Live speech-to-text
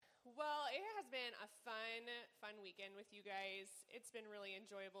it has been a fun weekend with you guys. It's been really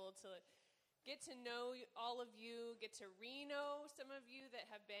enjoyable to get to know all of you, get to re-know some of you that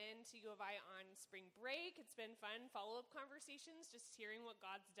have been to U of I on spring break. It's been fun follow-up conversations, just hearing what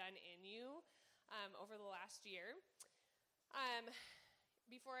God's done in you over the last year.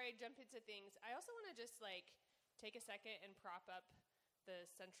 Before I jump into things, I also want to just take a second and prop up the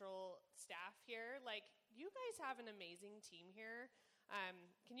central staff here. You guys have an amazing team here.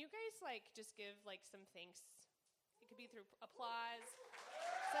 Can you guys just give some thanks? It could be through applause,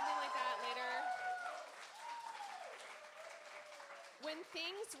 something like that later. When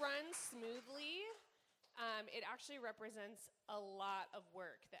things run smoothly, it actually represents a lot of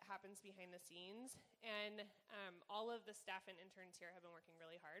work that happens behind the scenes, and all of the staff and interns here have been working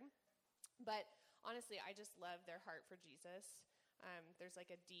really hard. But honestly, I just love their heart for Jesus. There's a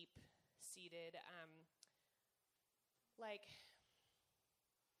deep-seated, how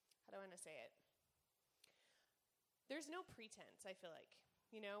do I want to say it? There's no pretense, I feel like,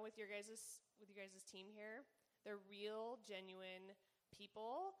 with your guys' team here. They're real, genuine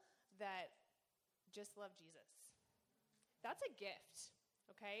people that just love Jesus. That's a gift,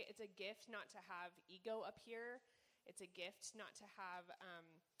 okay? It's a gift not to have ego up here. It's a gift not to have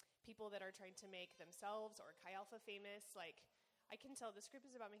people that are trying to make themselves or Chi Alpha famous. I can tell this group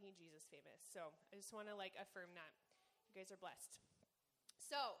is about making Jesus famous. So I just want to affirm that. You guys are blessed.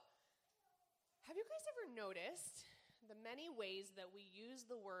 So, have you guys ever noticed the many ways that we use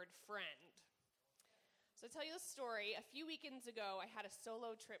the word friend? So I'll tell you a story. A few weekends ago, I had a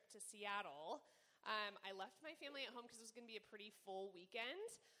solo trip to Seattle. I left my family at home because it was going to be a pretty full weekend.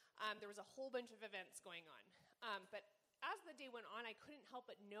 There was a whole bunch of events going on. But as the day went on, I couldn't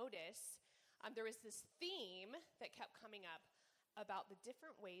help but notice there was this theme that kept coming up about the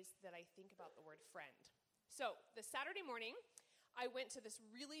different ways that I think about the word friend. So the Saturday morning, I went to this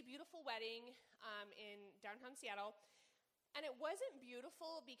really beautiful wedding in downtown Seattle, and it wasn't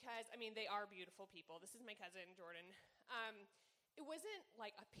beautiful because, they are beautiful people. This is my cousin, Jordan. It wasn't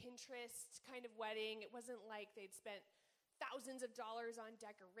like a Pinterest kind of wedding. It wasn't like they'd spent thousands of dollars on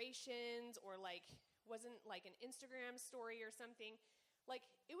decorations or wasn't like an Instagram story or something.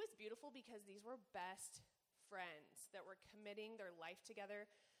 It was beautiful because these were best friends that were committing their life together.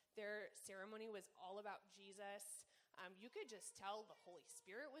 Their ceremony was all about Jesus. You could just tell the Holy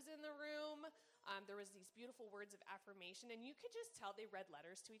Spirit was in the room. There was these beautiful words of affirmation, and you could just tell they read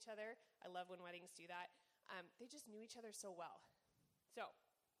letters to each other. I love when weddings do that. They just knew each other so well. So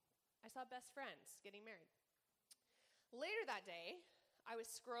I saw best friends getting married. Later that day, I was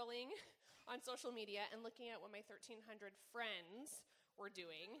scrolling on social media and looking at what my 1,300 friends were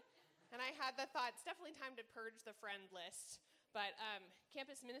doing, and I had the thought, it's definitely time to purge the friend list. But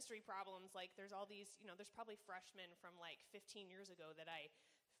campus ministry problems, there's all these, there's probably freshmen from 15 years ago that I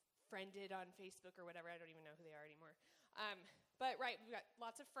friended on Facebook or whatever. I don't even know who they are anymore. But right, we've got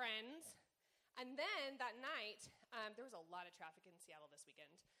lots of friends. And then that night, there was a lot of traffic in Seattle this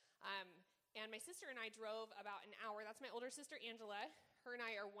weekend. And my sister and I drove about an hour. That's my older sister, Angela. Her and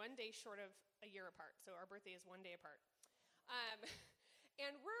I are 1 day short of a year apart. So our birthday is 1 day apart.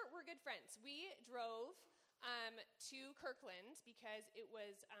 And we're good friends. We drove to Kirkland because it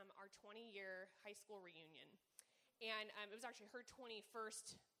was our 20-year high school reunion. And it was actually her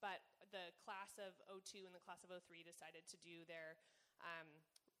 21st, but the class of 02 and the class of 03 decided to do their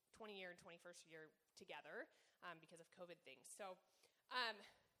 20-year and 21st year together because of COVID things. So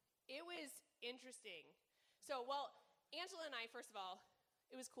it was interesting. So, Angela and I, first of all,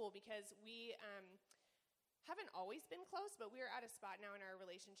 it was cool because we haven't always been close, but we're at a spot now in our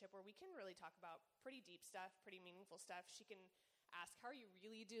relationship where we can really talk about pretty deep stuff, pretty meaningful stuff. She can ask, how are you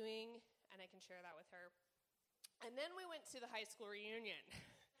really doing? And I can share that with her. And then we went to the high school reunion.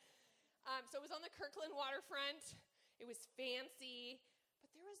 So it was on the Kirkland waterfront. It was fancy,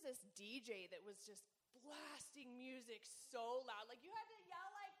 but there was this DJ that was just blasting music so loud. You had to yell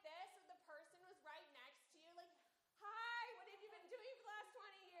like this when the person was right next to you. Hi, what have you been doing for the last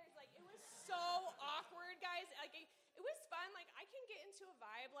 20 years? It was so awkward, guys. It was fun. I can get into a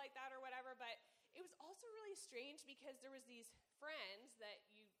vibe like that or whatever, but it was also really strange because there was these friends that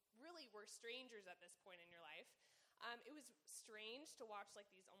you really were strangers at this point in your life. It was strange to watch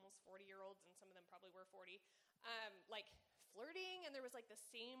these almost 40-year-olds, and some of them probably were 40, flirting, and there was the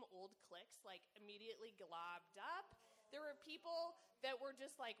same old cliques immediately globbed up. There were people that were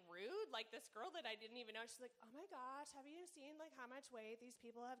just rude, this girl that I didn't even know. She's like, oh my gosh, have you seen how much weight these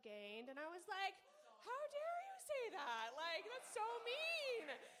people have gained? And I was like, how dare you say that? That's so mean.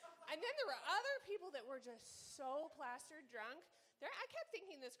 And then there were other people that were just so plastered drunk. I kept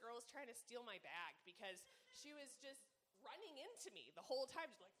thinking this girl was trying to steal my bag because she was just running into me the whole time,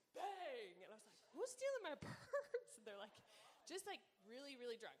 just like, bang. And I was like, who's stealing my purse? And they're like, just like really,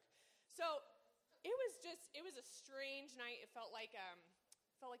 really drunk. So it was a strange night. It felt like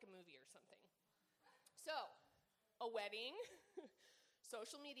a movie or something. So, a wedding,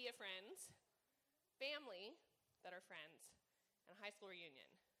 social media friends, family that are friends, and high school reunion.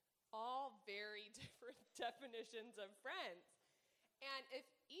 All very different definitions of friends. And if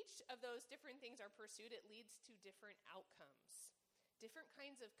each of those different things are pursued, it leads to different outcomes. Different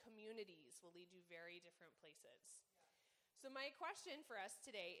kinds of communities will lead you very different places. So my question for us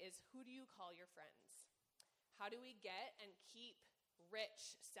today is, who do you call your friends? How do we get and keep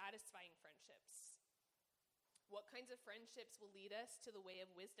rich, satisfying friendships? What kinds of friendships will lead us to the way of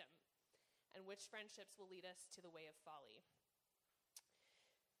wisdom? And which friendships will lead us to the way of folly?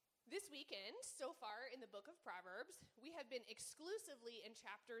 This weekend, so far in the book of Proverbs, we have been exclusively in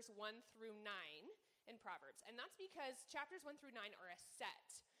chapters 1 through 9 in Proverbs. And that's because chapters 1 through 9 are a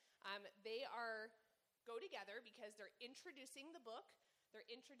set. They go together because they're introducing the book, they're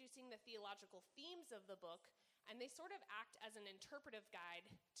introducing the theological themes of the book, and they sort of act as an interpretive guide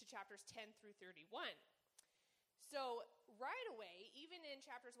to chapters 10 through 31. So right away, even in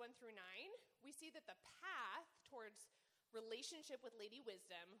chapters 1 through 9, we see that the path towards relationship with Lady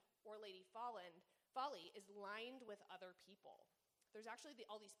Wisdom or Lady Folly is lined with other people. There's actually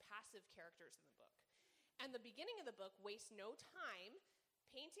all these passive characters in the book. And the beginning of the book wastes no time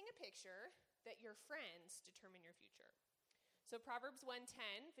painting a picture that your friends determine your future. So Proverbs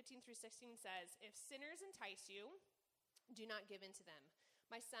 1:10, 15 through 16 says, "If sinners entice you, do not give in to them.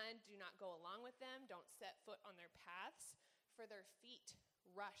 My son, do not go along with them. Don't set foot on their paths, for their feet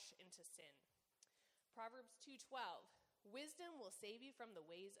rush into sin." Proverbs 2:12, "Wisdom will save you from the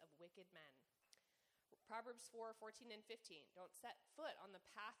ways of wicked men." Proverbs 4:14 and 15, "Don't set foot on the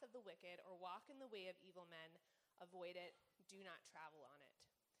path of the wicked or walk in the way of evil men. Avoid it. Do not travel on it."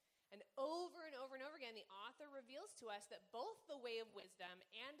 And over and over and over again, the author reveals to us that both the way of wisdom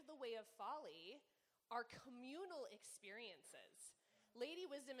and the way of folly are communal experiences. Lady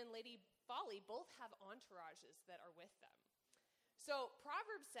Wisdom and Lady Folly both have entourages that are with them. So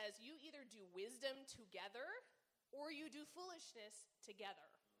Proverbs says you either do wisdom together or you do foolishness together.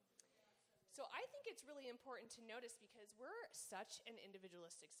 So I think it's really important to notice because we're such an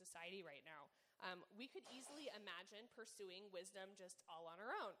individualistic society right now. We could easily imagine pursuing wisdom just all on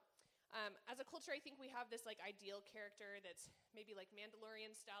our own. As a culture, I think we have this like ideal character that's maybe like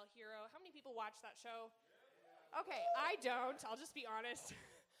Mandalorian style hero. How many people watch that show? Okay, I don't. I'll just be honest.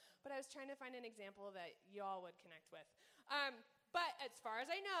 But I was trying to find an example that y'all would connect with. But as far as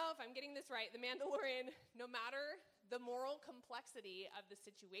I know, if I'm getting this right, the Mandalorian, no matter the moral complexity of the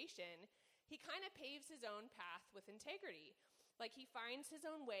situation, he kind of paves his own path with integrity. Like he finds his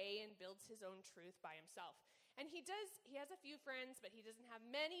own way and builds his own truth by himself. And he has a few friends, but he doesn't have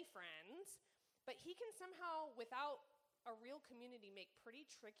many friends. But he can somehow, without a real community, make pretty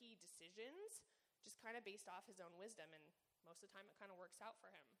tricky decisions, just kind of based off his own wisdom. And most of the time, it kind of works out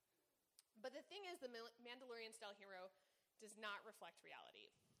for him. But the thing is, the Mandalorian-style hero does not reflect reality.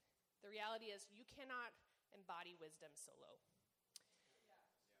 The reality is you cannot embody wisdom solo.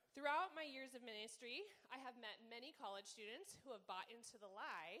 Throughout my years of ministry, I have met many college students who have bought into the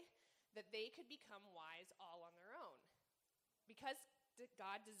lie that they could become wise all on their own. Because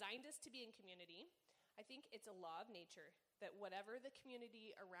God designed us to be in community, I think it's a law of nature that whatever the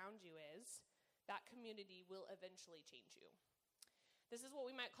community around you is, that community will eventually change you. This is what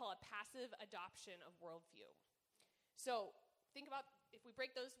we might call a passive adoption of worldview. So think about, if we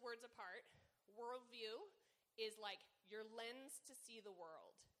break those words apart, worldview is like your lens to see the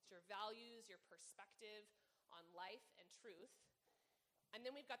world. It's your values, your perspective on life and truth. And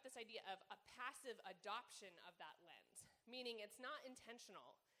then we've got this idea of a passive adoption of that lens, meaning it's not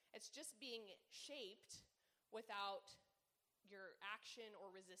intentional. It's just being shaped without your action or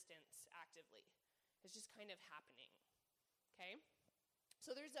resistance actively. It's just kind of happening, okay?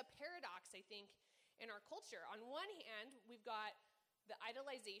 So there's a paradox, I think, in our culture. On one hand, we've got the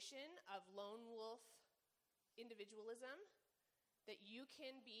idolization of lone wolf individualism, that you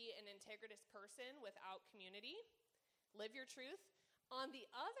can be an integritous person without community, live your truth. On the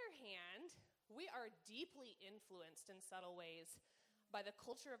other hand, we are deeply influenced in subtle ways by the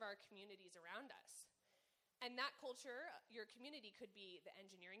culture of our communities around us. And that culture, your community, could be the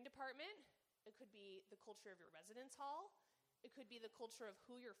engineering department, it could be the culture of your residence hall, it could be the culture of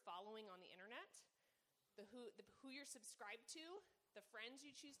who you're following on the internet, who you're subscribed to, the friends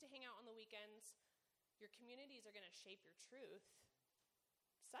you choose to hang out on the weekends. Your communities are going to shape your truth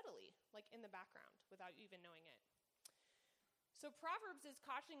subtly, like in the background, without you even knowing it. So Proverbs is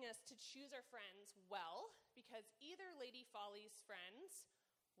cautioning us to choose our friends well, because either Lady Folly's friends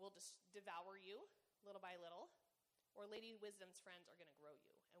will just devour you little by little, or Lady Wisdom's friends are going to grow you,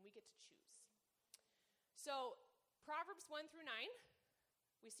 and we get to choose. So Proverbs 1 through 9,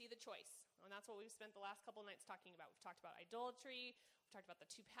 we see the choice, and that's what we've spent the last couple nights talking about. We've talked about idolatry, we've talked about the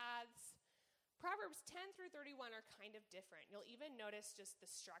two paths. Proverbs 10 through 31 are kind of different. You'll even notice just the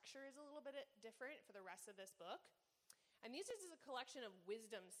structure is a little bit different for the rest of this book. And these is a collection of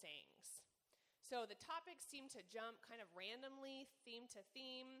wisdom sayings. So the topics seem to jump kind of randomly, theme to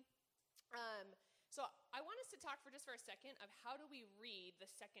theme. So I want us to talk for a second of how do we read the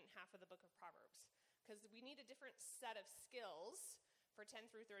second half of the book of Proverbs. Because we need a different set of skills for 10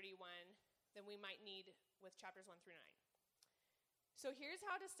 through 31 than we might need with chapters 1 through 9. So here's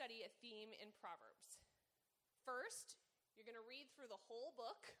how to study a theme in Proverbs. First, you're going to read through the whole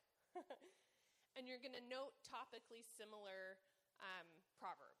book. And you're going to note topically similar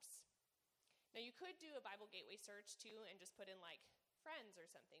Proverbs. Now, you could do a Bible Gateway search, too, and just put in, like, friends or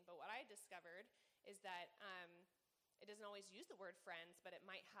something. But what I discovered is that it doesn't always use the word friends, but it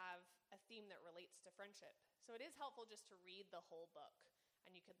might have a theme that relates to friendship. So it is helpful just to read the whole book.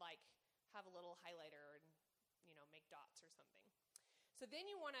 And you could, like, have a little highlighter and, make dots or something. So then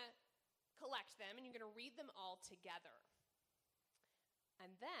you want to collect them, and you're going to read them all together.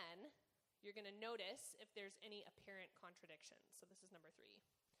 And then you're going to notice if there's any apparent contradictions. So this is number 3.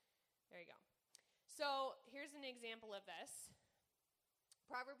 There you go. So here's an example of this.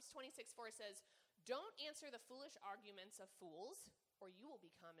 Proverbs 26:4 says, "Don't answer the foolish arguments of fools, or you will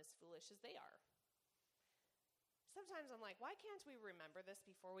become as foolish as they are." Sometimes I'm like, why can't we remember this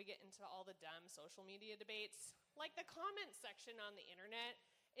before we get into all the dumb social media debates? Like, the comment section on the internet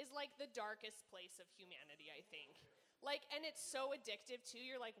is like the darkest place of humanity, I think. Like, and it's so addictive, too.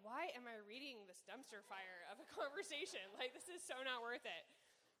 You're like, why am I reading this dumpster fire of a conversation? Like, this is so not worth it,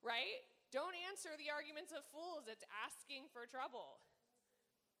 right? Don't answer the arguments of fools. It's asking for trouble.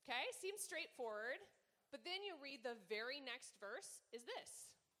 Okay? Seems straightforward. But then you read the very next verse is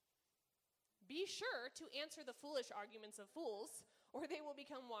this. "Be sure to answer the foolish arguments of fools, or they will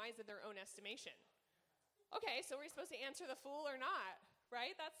become wise in their own estimation." Okay, so we're supposed to answer the fool or not,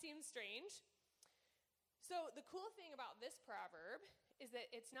 right? That seems strange. So the cool thing about this proverb is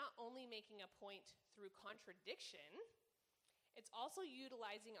that it's not only making a point through contradiction, it's also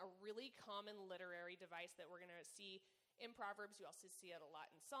utilizing a really common literary device that we're going to see in Proverbs. You also see it a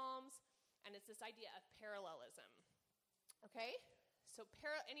lot in Psalms, and it's this idea of parallelism. Okay? So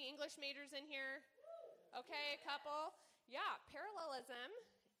any English majors in here? Okay, a couple. Yeah, parallelism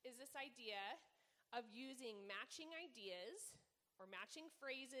is this idea of using matching ideas or matching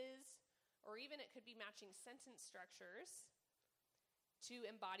phrases, or even it could be matching sentence structures to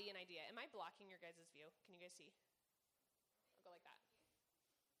embody an idea. Am I blocking your guys' view? Can you guys see? I'll go like that.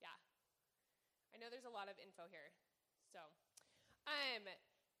 Yeah. I know there's a lot of info here. So,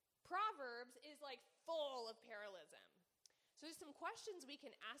 Proverbs is like full of parallelism. So there's some questions we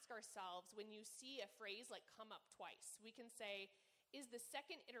can ask ourselves when you see a phrase like come up twice. We can say, is the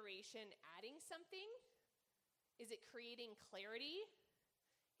second iteration adding something? Is it creating clarity?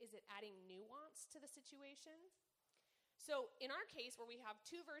 Is it adding nuance to the situation? So in our case, where we have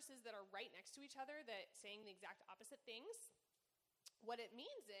two verses that are right next to each other that saying the exact opposite things, what it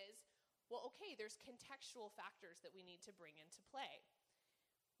means is, well, okay, there's contextual factors that we need to bring into play.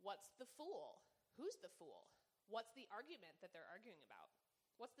 What's the fool? Who's the fool? What's the argument that they're arguing about?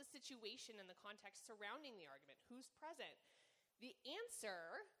 What's the situation and the context surrounding the argument? Who's present? The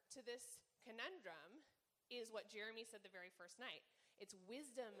answer to this conundrum is what Jeremy said the very first night. It's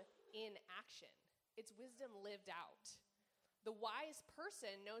wisdom in action. It's wisdom lived out. The wise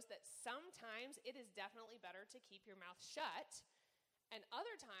person knows that sometimes it is definitely better to keep your mouth shut, and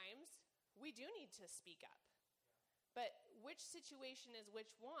other times we do need to speak up. But which situation is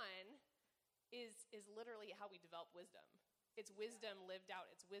which one is literally how we develop wisdom. It's wisdom lived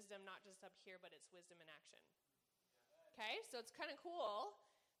out. It's wisdom not just up here, but it's wisdom in action. Okay, so it's kind of cool.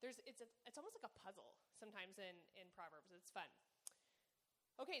 It's almost like a puzzle sometimes in Proverbs. It's fun.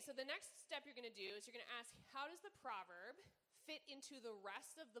 Okay, so the next step you're going to do is you're going to ask, how does the proverb fit into the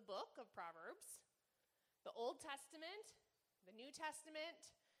rest of the book of Proverbs, the Old Testament, the New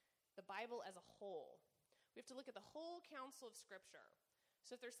Testament, the Bible as a whole? We have to look at the whole counsel of Scripture.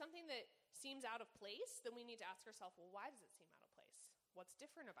 So if there's something that seems out of place, then we need to ask ourselves, well, why does it seem out of place? What's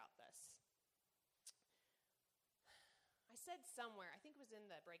different about this? I said somewhere, I think it was in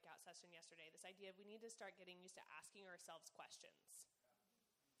the breakout session yesterday, this idea of we need to start getting used to asking ourselves questions.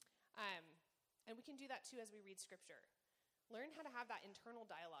 And we can do that too as we read Scripture. Learn how to have that internal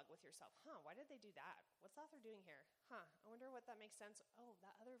dialogue with yourself. Why did they do that? What's the author doing here? I wonder what that makes sense. Oh,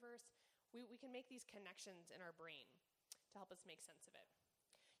 that other verse. We can make these connections in our brain to help us make sense of it.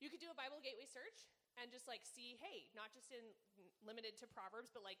 You could do a Bible Gateway search and just see, hey, not just limited to Proverbs,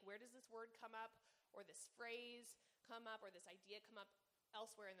 but where does this word come up, or this phrase come up, or this idea come up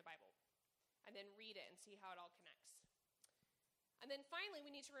elsewhere in the Bible? And then read it and see how it all connects. And then finally,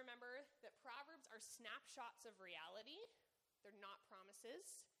 we need to remember that Proverbs are snapshots of reality. They're not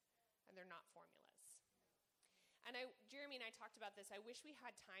promises, and they're not formulas. And Jeremy and I talked about this. I wish we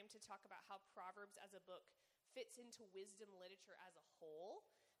had time to talk about how Proverbs as a book fits into wisdom literature as a whole,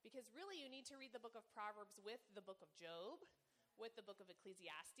 because really you need to read the book of Proverbs with the book of Job, with the book of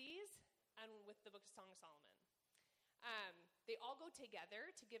Ecclesiastes, and with the book of Song of Solomon. They all go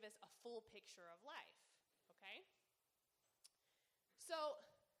together to give us a full picture of life, okay? So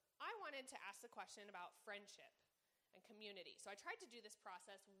I wanted to ask the question about friendship and community. So I tried to do this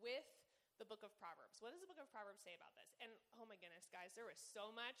process with the book of Proverbs. What does the book of Proverbs say about this? And oh my goodness, guys, there was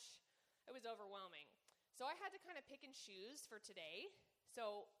so much. It was overwhelming. So I had to kind of pick and choose for today.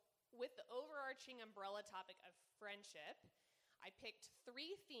 So with the overarching umbrella topic of friendship, I picked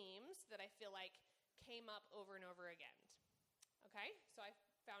 3 themes that I feel like came up over and over again. Okay? So I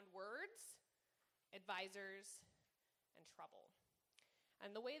found words, advisors, and trouble.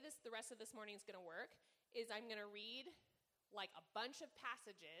 And the way the rest of this morning is going to work is I'm going to read a bunch of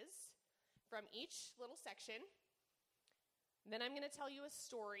passages from each little section. Then I'm going to tell you a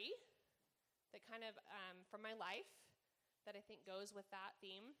story that kind of from my life that I think goes with that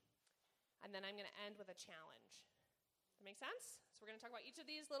theme. And then I'm going to end with a challenge. That make sense? So we're going to talk about each of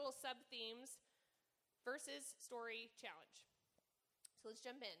these little sub-themes: verses, story, challenge. So let's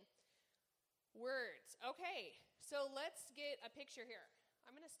jump in. Words. Okay, so let's get a picture here.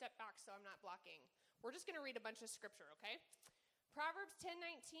 I'm going to step back so I'm not blocking. We're just going to read a bunch of scripture, okay? Proverbs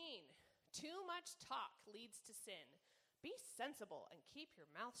 10:19. Too much talk leads to sin. Be sensible and keep your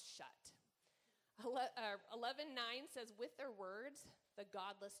mouth shut. 11:9 says, with their words, the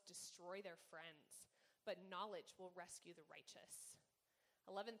godless destroy their friends, but knowledge will rescue the righteous.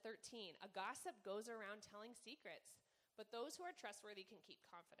 11:13, a gossip goes around telling secrets, but those who are trustworthy can keep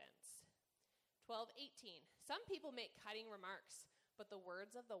confidence. 12:18, some people make cutting remarks, but the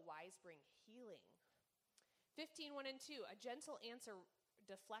words of the wise bring healing. 15:1 and 2, a gentle answer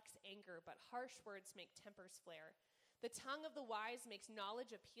deflects anger, but harsh words make tempers flare. The tongue of the wise makes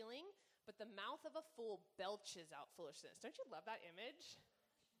knowledge appealing, but the mouth of a fool belches out foolishness. Don't you love that image?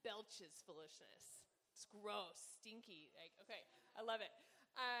 Belches foolishness. It's gross, stinky. Okay, I love it.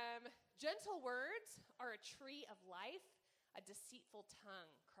 Gentle words are a tree of life. A deceitful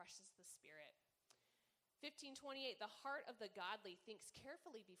tongue crushes the spirit. 15:28, the heart of the godly thinks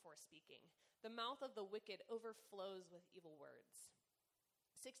carefully before speaking. The mouth of the wicked overflows with evil words.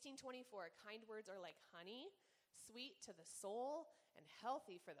 16:24, kind words are like honey, sweet to the soul and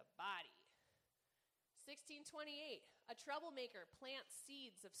healthy for the body. 16:28, a troublemaker plants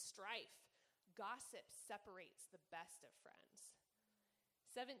seeds of strife. Gossip separates the best of friends.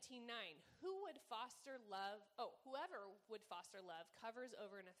 17:9, whoever would foster love covers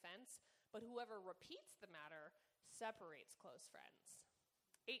over an offense, but whoever repeats the matter separates close friends.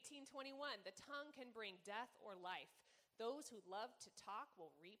 18:21, the tongue can bring death or life. Those who love to talk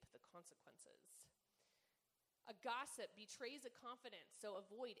will reap the consequences. A gossip betrays a confidence, so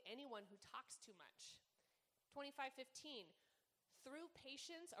avoid anyone who talks too much. 25:15, through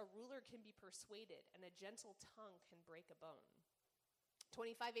patience a ruler can be persuaded, and a gentle tongue can break a bone.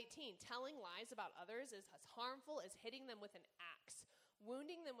 25:18, telling lies about others is as harmful as hitting them with an axe,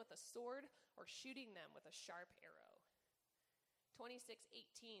 wounding them with a sword, or shooting them with a sharp arrow.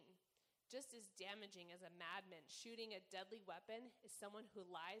 26:18, just as damaging as a madman shooting a deadly weapon is someone who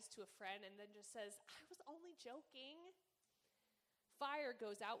lies to a friend and then just says, I was only joking. Fire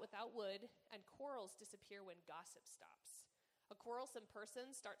goes out without wood, and quarrels disappear when gossip stops. A quarrelsome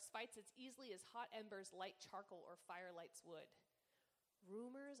person starts fights as easily as hot embers light charcoal or fire lights wood.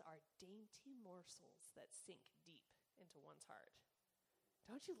 Rumors are dainty morsels that sink deep into one's heart.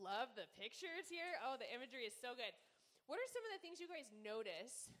 Don't you love the pictures here? Oh, the imagery is so good. What are some of the things you guys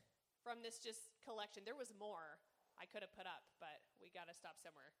notice from this just collection? There was more I could have put up, but we got to stop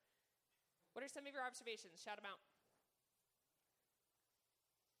somewhere. What are some of your observations? Shout them out.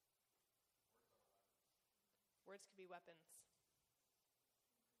 Words could be weapons.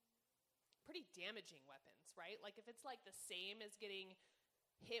 Pretty damaging weapons, right? Like if it's like the same as getting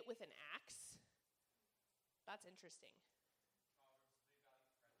hit with an axe, that's interesting.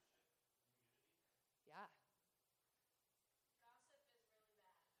 Yeah. Gossip is really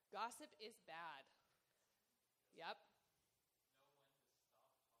bad. Gossip is bad. Yep.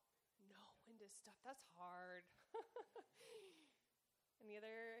 this stuff. That's hard. Any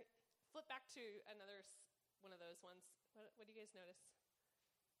other? Flip back to another one of those ones. What do you guys notice?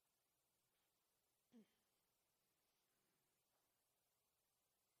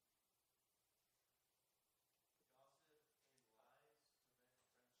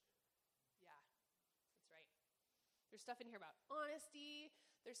 Yeah, that's right. There's stuff in here about honesty.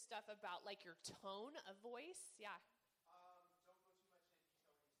 There's stuff about like your tone of voice. Yeah. Don't go too much into detail when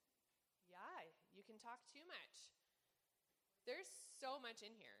you speak. Yeah, you can talk too much. There's so much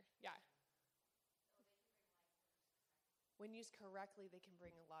in here. Yeah. When used correctly, they can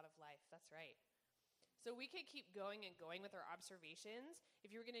bring a lot of life. That's right. So we could keep going and going with our observations.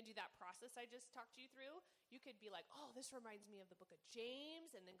 If you were going to do that process I just talked you through, you could be like, oh, this reminds me of the book of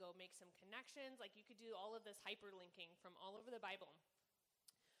James, and then go make some connections. Like you could do all of this hyperlinking from all over the Bible.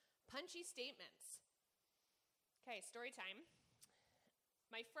 Punchy statements. Okay, story time.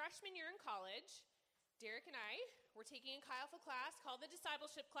 My freshman year in college, Derek and I were taking a Chi Alpha class called the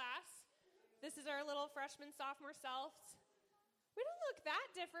discipleship class. This is our little freshman, sophomore selves. We don't look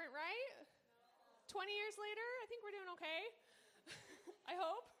that different, right? 20 years later, I think we're doing okay. I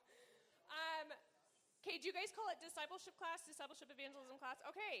hope. Okay, do you guys call it discipleship class, discipleship evangelism class?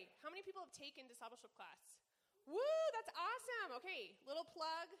 Okay, how many people have taken discipleship class? Woo, that's awesome. Okay, little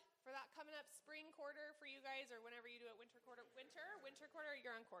plug for that coming up spring quarter for you guys, or whenever you do it, winter quarter,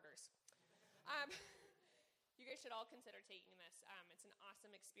 you're on quarters. You guys should all consider taking this. It's an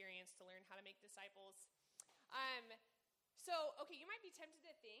awesome experience to learn how to make disciples. So, okay, you might be tempted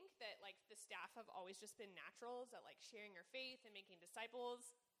to think that, like, the staff have always just been naturals at, like, sharing your faith and making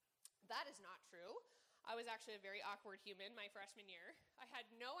disciples. That is not true. I was actually a very awkward human my freshman year. I had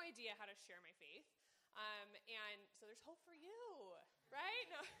no idea how to share my faith. And so there's hope for you, right?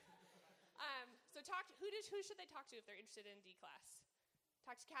 No. So who should they talk to if they're interested in D class?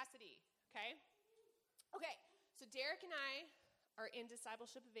 Talk to Cassidy, okay? Okay, so Derek and I are in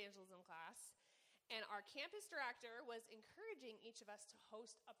discipleship evangelism class. And our campus director was encouraging each of us to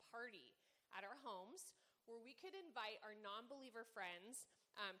host a party at our homes where we could invite our non-believer friends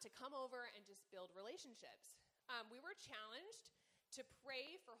to come over and just build relationships. We were challenged to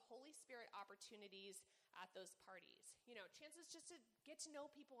pray for Holy Spirit opportunities at those parties. You know, chances just to get to know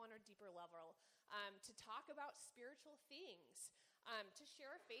people on a deeper level, to talk about spiritual things, to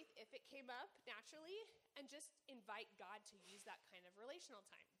share our faith if it came up naturally, and just invite God to use that kind of relational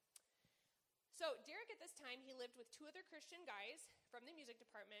time. So Derek, at this time, he lived with two other Christian guys from the music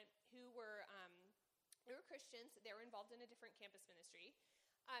department who were they were Christians. They were involved in a different campus ministry.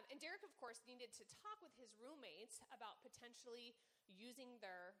 And Derek, of course, needed to talk with his roommates about potentially using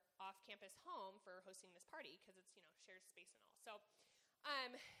their off-campus home for hosting this party because it's, you know, shared space and all. So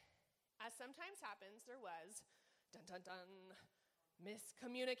as sometimes happens, there was, dun, dun, dun,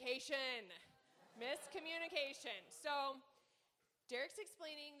 miscommunication. So Derek's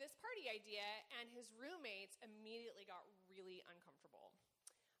explaining this party idea, and his roommates immediately got really uncomfortable.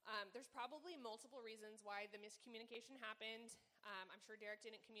 There's probably multiple reasons why the miscommunication happened. I'm sure Derek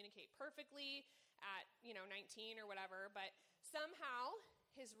didn't communicate perfectly at, 19 or whatever, but somehow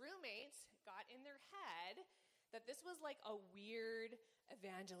his roommates got in their head that this was like a weird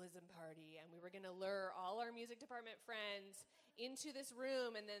evangelism party, and we were going to lure all our music department friends into this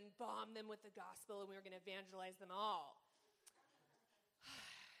room and then bomb them with the gospel, and we were going to evangelize them all.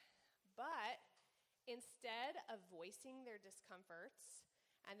 But instead of voicing their discomforts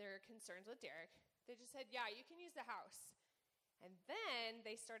and their concerns with Derek, they just said, yeah, you can use the house. And then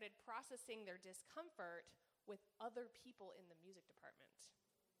they started processing their discomfort with other people in the music department.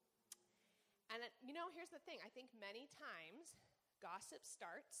 And, here's the thing. I think many times gossip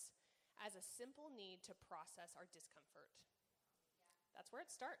starts as a simple need to process our discomfort. That's where it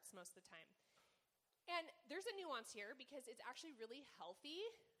starts most of the time. And there's a nuance here because it's actually really healthy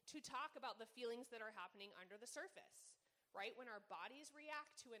to talk about the feelings that are happening under the surface, right? When our bodies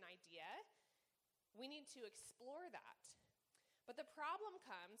react to an idea, we need to explore that. But the problem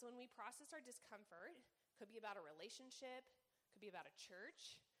comes when we process our discomfort. Could be about a relationship, could be about a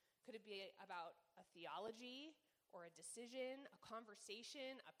church, could it be about a theology or a decision, a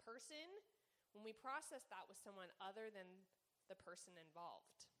conversation, a person, when we process that with someone other than the person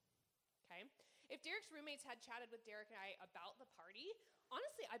involved, okay? If Derek's roommates had chatted with Derek and I about the party,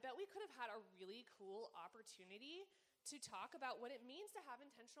 honestly, I bet we could have had a really cool opportunity to talk about what it means to have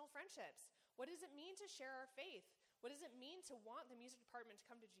intentional friendships. What does it mean to share our faith? What does it mean to want the music department to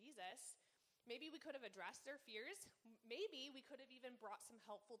come to Jesus? Maybe we could have addressed their fears. Maybe we could have even brought some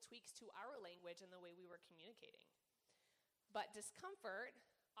helpful tweaks to our language and the way we were communicating. But discomfort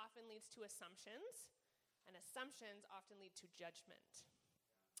often leads to assumptions, and assumptions often lead to judgment.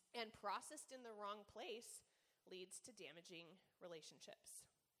 And processed in the wrong place leads to damaging relationships.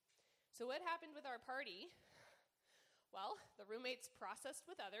 So what happened with our party? Well, the roommates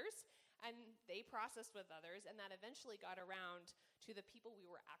processed with others, and they processed with others, and that eventually got around to the people we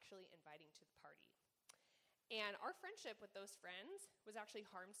were actually inviting to the party. And our friendship with those friends was actually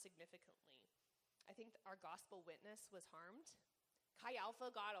harmed significantly. I think our gospel witness was harmed. Chi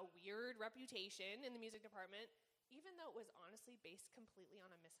Alpha got a weird reputation in the music department, even though it was honestly based completely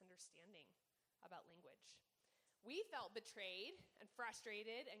on a misunderstanding about language. We felt betrayed and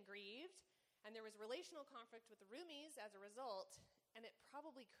frustrated and grieved, and there was relational conflict with the roomies as a result, and it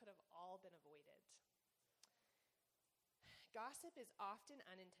probably could have all been avoided. Gossip is often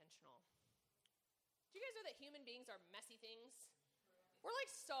unintentional. Do you guys know that human beings are messy things? We're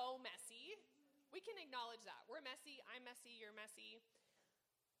like so messy. We can acknowledge that. We're messy, I'm messy, you're messy.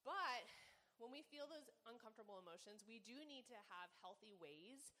 But when we feel those uncomfortable emotions, we do need to have healthy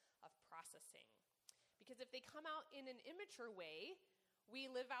ways of processing. Because if they come out in an immature way,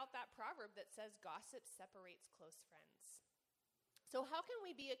 we live out that proverb that says gossip separates close friends. So how can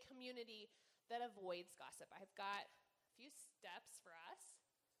we be a community that avoids gossip? I've got a few steps for us.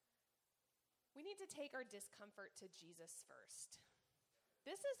 We need to take our discomfort to Jesus first.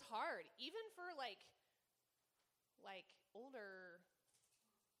 This is hard, even for like older,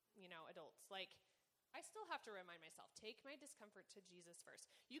 adults. I still have to remind myself, take my discomfort to Jesus first.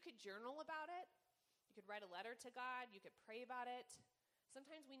 You could journal about it. You could write a letter to God. You could pray about it.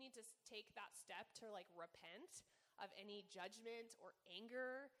 Sometimes we need to take that step to repent of any judgment or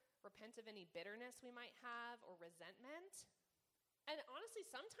anger, repent of any bitterness we might have or resentment. And honestly,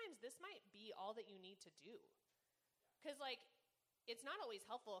 sometimes this might be all that you need to do. Because, it's not always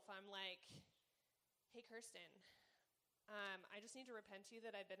helpful if I'm like, hey, Kirsten, I just need to repent to you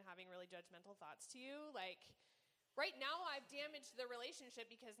that I've been having really judgmental thoughts to you. Right now I've damaged the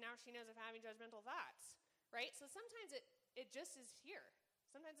relationship because now she knows I'm having judgmental thoughts, right? So sometimes it just is here.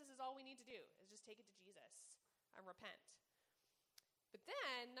 Sometimes this is all we need to do, is just take it to Jesus and repent. But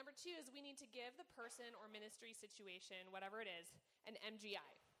then, number 2 is we need to give the person or ministry situation, whatever it is, an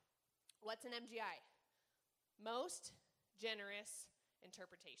MGI. What's an MGI? Most generous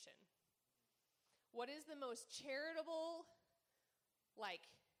interpretation. What is the most charitable,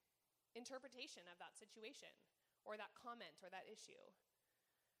 interpretation of that situation or that comment or that issue?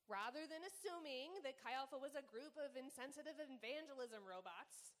 Rather than assuming that Chi Alpha was a group of insensitive evangelism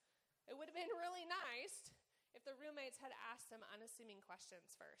robots, it would have been really nice if the roommates had asked some unassuming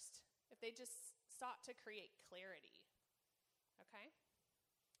questions first, if they just sought to create clarity. Okay?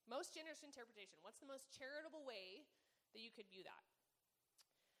 Most generous interpretation. What's the most charitable way that you could view that?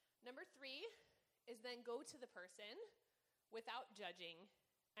 Number 3 is then go to the person without judging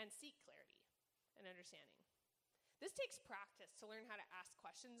and seek clarity and understanding. This takes practice to learn how to ask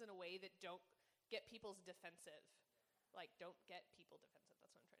questions in a way that don't get people's defensive. Don't get people defensive.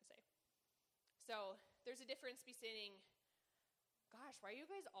 That's what I'm trying to say. So there's a difference between, gosh, why are you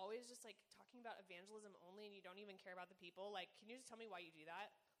guys always just talking about evangelism only and you don't even care about the people? Can you just tell me why you do that?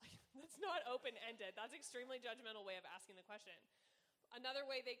 That's not open-ended. That's an extremely judgmental way of asking the question. Another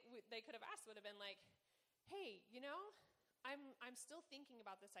way they could have asked would have been hey, I'm still thinking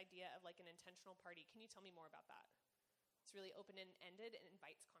about this idea of an intentional party. Can you tell me more about that? It's really open-ended and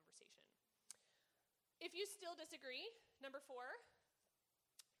invites conversation. If you still disagree, number 4,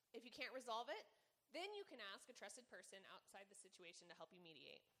 if you can't resolve it, then you can ask a trusted person outside the situation to help you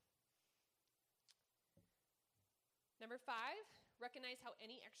mediate. Number 5, recognize how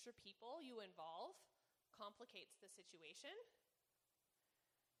any extra people you involve complicates the situation.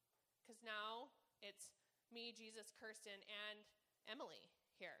 Because now it's me, Jesus, Kirsten, and Emily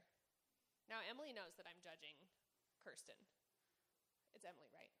here. Now Emily knows that I'm judging Kirsten. It's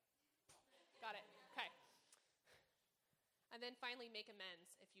Emily, right? Got it. Okay. And then finally, make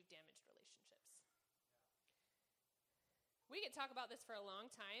amends if you've damaged relationships. We could talk about this for a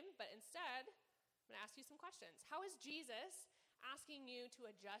long time, but instead, I'm going to ask you some questions. How is Jesus asking you to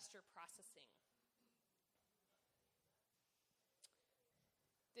adjust your processing?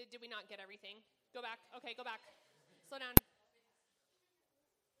 Did we not get everything? Go back. Okay, go back. Slow down.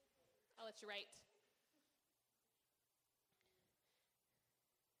 I'll let you write.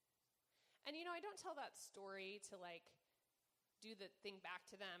 And I don't tell that story to do the thing back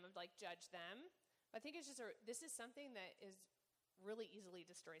to them of judge them. I think it's just this is something that is really easily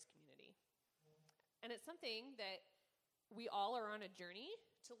destroys community. And it's something that we all are on a journey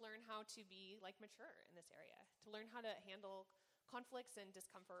to learn how to be mature in this area, to learn how to handle conflicts and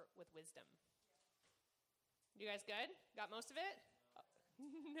discomfort with wisdom. You guys good? Got most of it?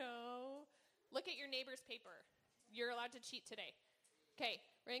 No. Look at your neighbor's paper. You're allowed to cheat today. Okay,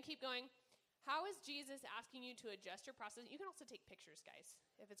 we're going to keep going. How is Jesus asking you to adjust your process? You can also take pictures, guys,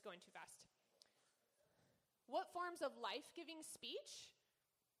 if it's going too fast. What forms of life-giving speech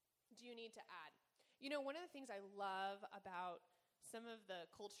do you need to add? You know, one of the things I love about some of the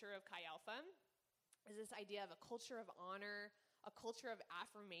culture of Chi Alpha is this idea of a culture of honor, a culture of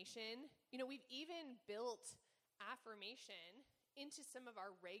affirmation. You know, we've even built affirmation into some of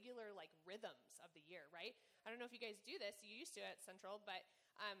our regular like rhythms of the year, right? I don't know if you guys do this. You used to at Central, but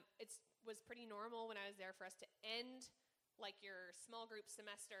it was pretty normal when I was there for us to end like your small group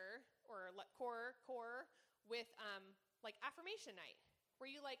semester or core with like affirmation night, where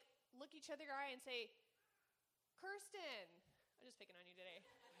you like look each other in the eye and say, Kirsten, I'm just picking on you today.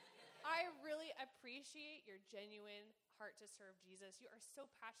 I really appreciate your genuine heart to serve Jesus. You are so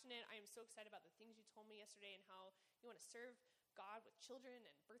passionate. I am so excited about the things you told me yesterday and how you want to serve God with children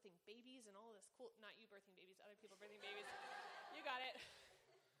and birthing babies and all of this cool, not you birthing babies, other people birthing babies. You got it.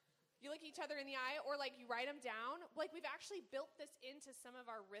 You look each other in the eye, or like you write them down. Like we've actually built this into some of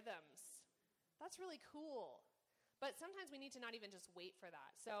our rhythms. That's really cool. But sometimes we need to not even just wait for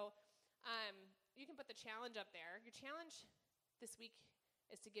that. So you can put the challenge up there. Your challenge this week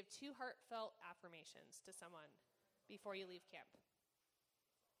is to give 2 heartfelt affirmations to someone before you leave camp.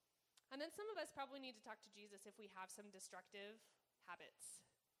 And then some of us probably need to talk to Jesus if we have some destructive habits.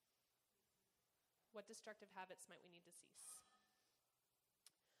 What destructive habits might we need to cease?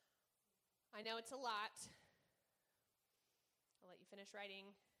 I know it's a lot. I'll let you finish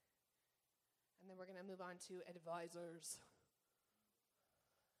writing. And then we're going to move on to advisors.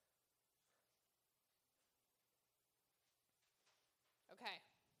 Okay,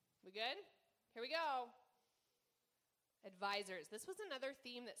 we good? Here we go. Advisors. This was another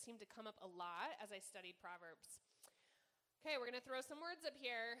theme that seemed to come up a lot as I studied Proverbs. Okay, we're going to throw some words up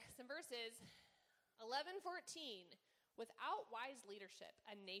here, some verses. 11:14. Without wise leadership,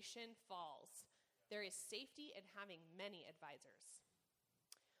 a nation falls. There is safety in having many advisors.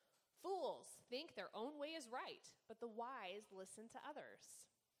 Fools think their own way is right, but the wise listen to others.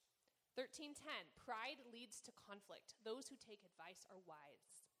 13:10. Pride leads to conflict. Those who take advice are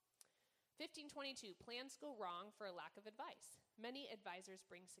wise. 15:22. Plans go wrong for a lack of advice. Many advisors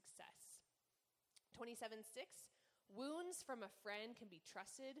bring success. 27:6. Wounds from a friend can be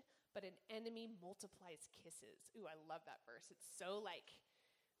trusted, but an enemy multiplies kisses. Ooh, I love that verse. It's so like,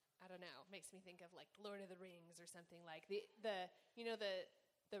 I don't know, makes me think of like Lord of the Rings or something, like the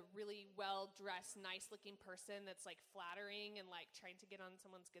really well-dressed, nice-looking person that's like flattering and like trying to get on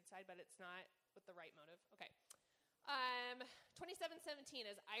someone's good side, but it's not with the right motive. Okay. 27:17.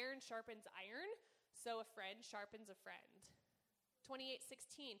 As iron sharpens iron, so a friend sharpens a friend.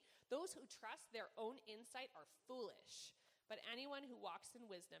 28:16. Those who trust their own insight are foolish, but anyone who walks in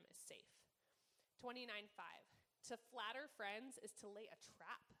wisdom is safe. 29:5. To flatter friends is to lay a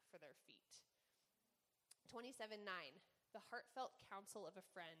trap for their feet. 27:9. The heartfelt counsel of a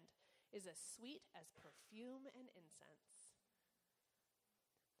friend is as sweet as perfume and incense.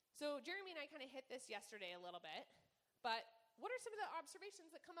 So Jeremy and I kind of hit this yesterday a little bit, but what are some of the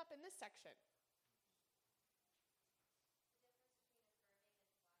observations that come up in this section?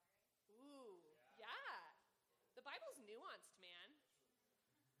 Ooh, yeah. The Bible's nuanced, man.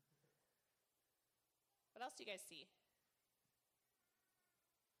 What else do you guys see?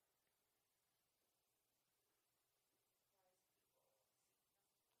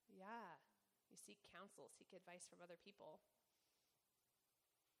 Yeah. You seek counsel, seek advice from other people.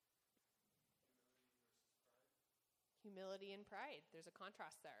 Humility and pride. There's a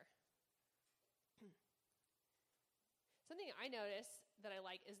contrast there. Something I notice that I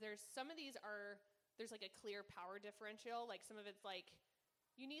like is there's like a clear power differential. Like some of it's like,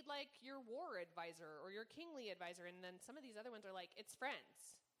 you need like your war advisor or your kingly advisor. And then some of these other ones are like, it's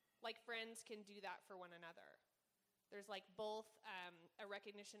friends. Like friends can do that for one another. There's like both a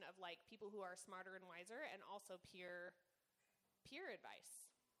recognition of like people who are smarter and wiser and also peer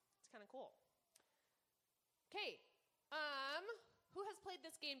advice. It's kind of cool. Okay. Who has played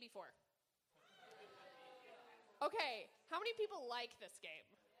this game before? Okay, how many people like this game?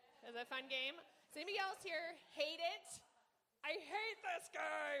 Is it a fun game? Does anybody else here hate it? I hate this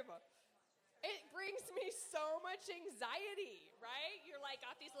game. It brings me so much anxiety, right? You're like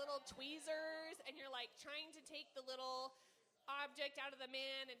got these little tweezers and you're like trying to take the little object out of the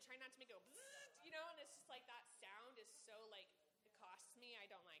man and try not to make it go bzzzt, you know, and it's just like that sound is so like, it costs me. I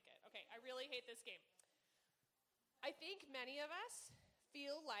don't like it. Okay, I really hate this game. I think many of us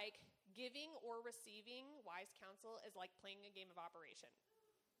feel like giving or receiving wise counsel is like playing a game of Operation.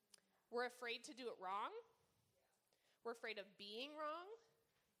 We're afraid to do it wrong. We're afraid of being wrong.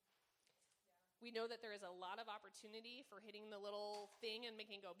 We know that there is a lot of opportunity for hitting the little thing and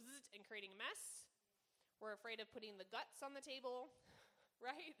making it go bzzzt and creating a mess. We're afraid of putting the guts on the table,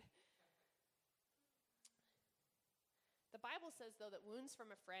 right? The Bible says, though, that wounds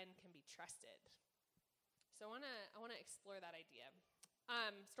from a friend can be trusted. So I wanna explore that idea.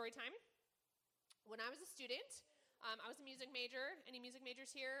 Story time. When I was a student, I was a music major. Any music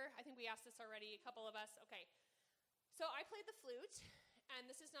majors here? I think we asked this already, a couple of us. Okay. So I played the flute, and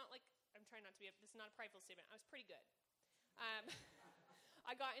this is not like, I'm trying not to be, this is not a prideful statement. I was pretty good.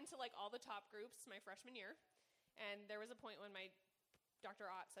 I got into like all the top groups my freshman year, and there was a point when my Dr.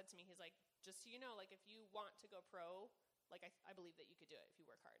 Ott said to me, he's like, just so you know, like if you want to go pro, like I believe that you could do it if you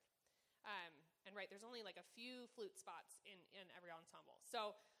work hard. And right, there's only like a few flute spots in every ensemble.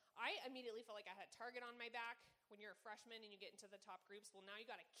 So I immediately felt like I had a target on my back. When you're a freshman and you get into the top groups, well, now you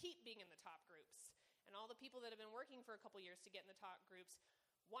got to keep being in the top groups. And all the people that have been working for a couple years to get in the top groups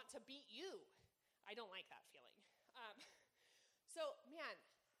want to beat you. I don't like that feeling. So, man,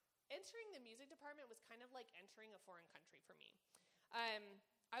 entering the music department was kind of like entering a foreign country for me.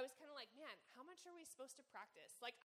 I was kind of like, man, how much are we supposed to practice? Like,